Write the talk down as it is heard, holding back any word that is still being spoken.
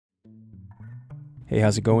Hey,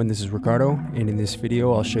 how's it going? This is Ricardo, and in this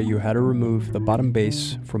video I'll show you how to remove the bottom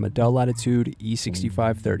base from a Dell Latitude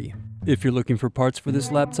E6530. If you're looking for parts for this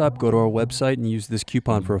laptop, go to our website and use this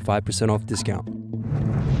coupon for a 5% off discount.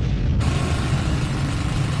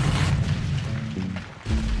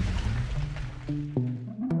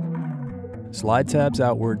 Slide tabs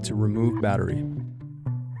outward to remove battery.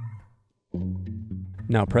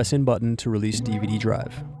 Now press in button to release DVD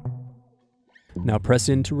drive. Now press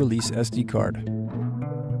in to release SD card.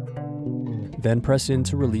 Then press in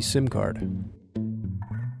to release SIM card.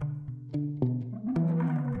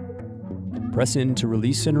 Press in to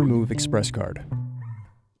release and remove express card.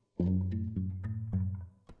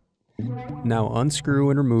 Now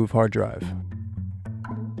unscrew and remove hard drive.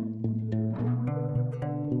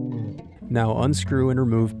 Now unscrew and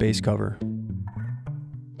remove base cover.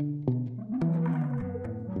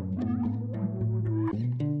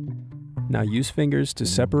 Now use fingers to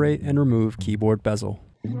separate and remove keyboard bezel.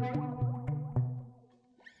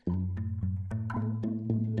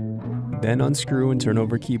 Then unscrew and turn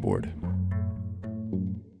over keyboard.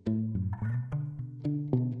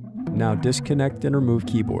 Now disconnect and remove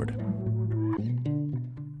keyboard.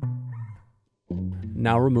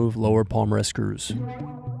 Now remove lower palmrest screws.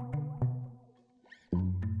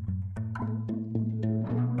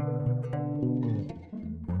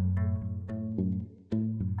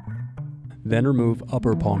 Then remove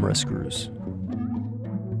upper palmrest screws.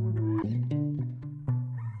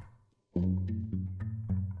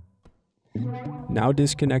 Now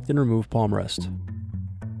disconnect and remove palmrest.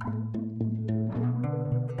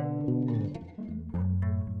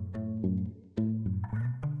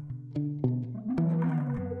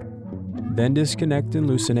 Then disconnect and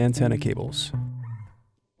loosen antenna cables.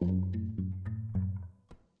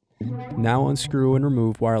 Now unscrew and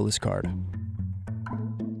remove wireless card.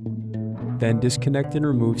 Then disconnect and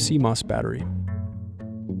remove CMOS battery.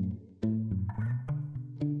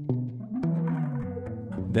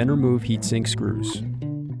 Then remove heatsink screws.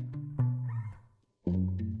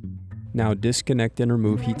 Now disconnect and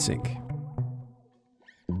remove heatsink.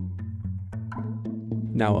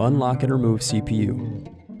 Now unlock and remove CPU.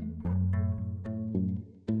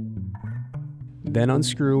 Then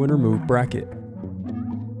unscrew and remove bracket.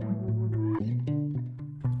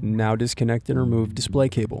 Now disconnect and remove display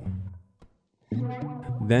cable.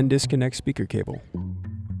 Then disconnect speaker cable.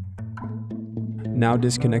 Now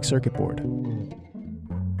disconnect circuit board.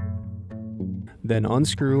 Then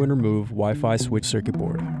unscrew and remove Wi-Fi switch circuit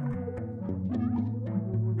board.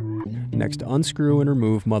 Next, unscrew and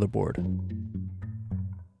remove motherboard.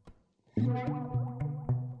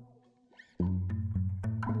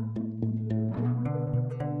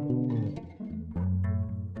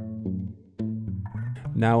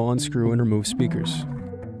 Now unscrew and remove speakers.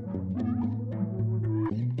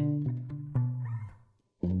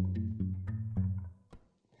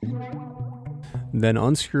 Then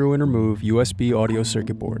unscrew and remove USB audio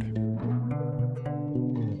circuit board.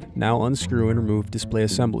 Now unscrew and remove display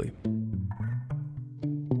assembly.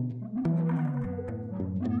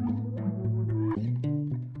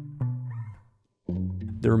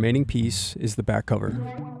 The remaining piece is the back cover.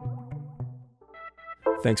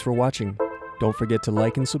 Thanks for watching. Don't forget to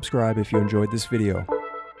like and subscribe if you enjoyed this video.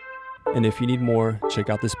 And if you need more, check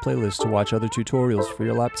out this playlist to watch other tutorials for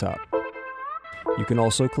your laptop. You can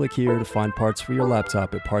also click here to find parts for your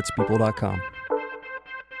laptop at partspeople.com.